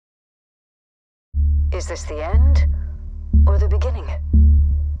Is this the end, or the beginning?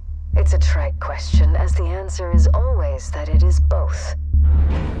 It's a trite question, as the answer is always that it is both.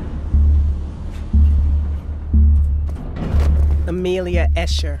 Amelia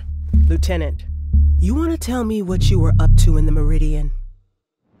Escher, Lieutenant. You want to tell me what you were up to in the Meridian?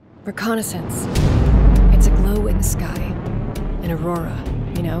 Reconnaissance. It's a glow in the sky. An aurora,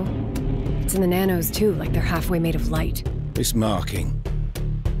 you know? It's in the Nanos too, like they're halfway made of light. This marking.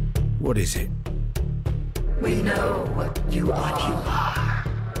 What is it? We know what you are.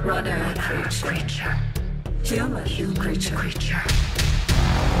 Runner creature. Human creature.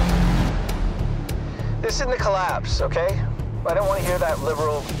 This isn't a collapse, okay? I don't want to hear that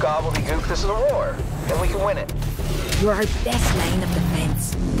liberal gobbledygook. This is a war, and we can win it. You're our best line of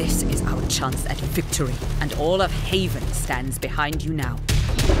defense. This is our chance at victory, and all of Haven stands behind you now.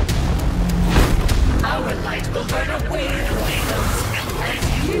 Our light will burn away the Nanos, and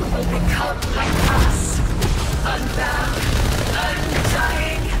you will become like us. Unbound,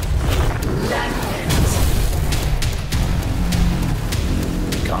 undying, Lambent.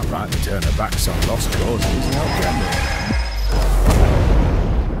 Can't rightly turn her backs on lost causes, now can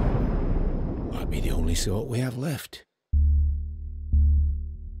we? Might be the only sort we have left.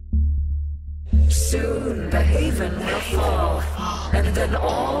 Soon the Haven will fall, and then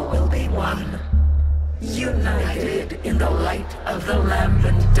all will be one. United in the light of the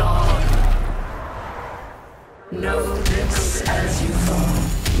Lambent dawn. Know this as you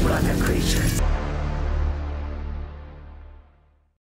fall, runner creatures.